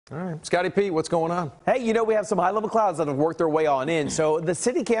All right, Scotty P, what's going on? Hey, we have some high-level clouds that have worked their way on in. So the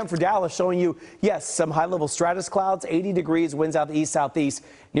city cam for Dallas showing you, yes, some high-level stratus clouds, 80 degrees, winds out the east-southeast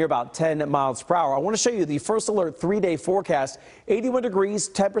near about 10 miles per hour. I want to show you the first alert 3-day forecast, 81 degrees,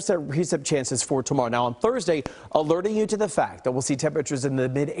 10% precip chances for tomorrow. Now on Thursday, alerting you to the fact that we'll see temperatures in the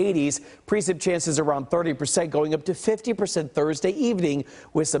mid-80s, precip chances around 30%, going up to 50% Thursday evening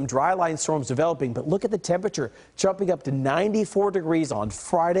with some dry line storms developing. But look at the temperature jumping up to 94 degrees on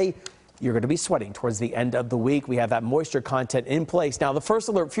Friday. You're going to be sweating towards the end of the week. We have that moisture content in place. Now, the first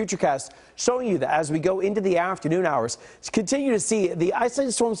alert futurecast showing you that as we go into the afternoon hours, continue to see the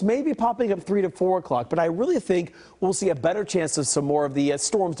isolated storms may be popping up 3 to 4 o'clock, but I really think we'll see a better chance of some more of the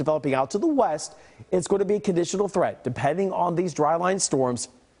storms developing out to the west. It's going to be a conditional threat depending on these dry line storms.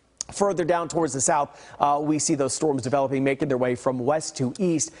 Further down towards the south, we see those storms developing, making their way from west to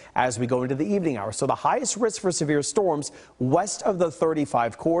east as we go into the evening hours. So the highest risk for severe storms west of the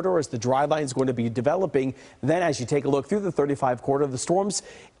 35 corridor as the dry line is going to be developing. Then as you take a look through the 35 corridor, the storms,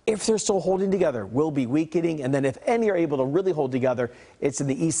 if they're still holding together, will be weakening. And then if any are able to really hold together, it's in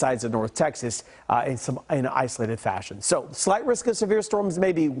the east sides of North Texas in an isolated fashion. So slight risk of severe storms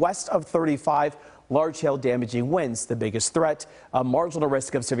maybe west of 35. Large hail damaging winds, the biggest threat. A marginal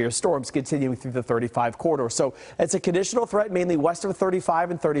risk of severe storms continuing through the 35 corridor. So it's a conditional threat mainly west of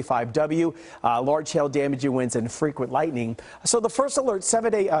 35 and 35W. Large hail damaging winds and frequent lightning. So the first alert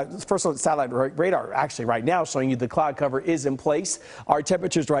 7-day first alert satellite radar actually right now showing you the cloud cover is in place. Our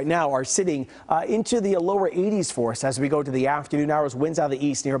temperatures right now are sitting into the lower 80s for us as we go to the afternoon hours. Winds out of the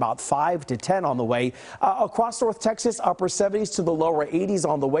east near about 5 to 10 on the way. Across North Texas, upper 70s to the lower 80s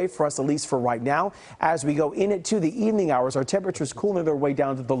on the way for us, at least for right now. As we go into the evening hours, our temperatures cooling their way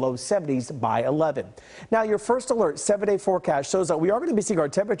down to the low 70s by 11. Now, your first alert 7-day forecast shows that we are going to be seeing our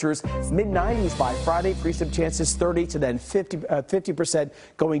temperatures mid-90s by Friday. Precip chances 30 to then 50%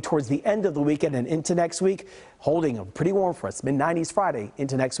 going towards the end of the weekend and into next week, holding pretty warm for us. Mid-90s Friday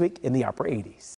into next week in the upper 80s.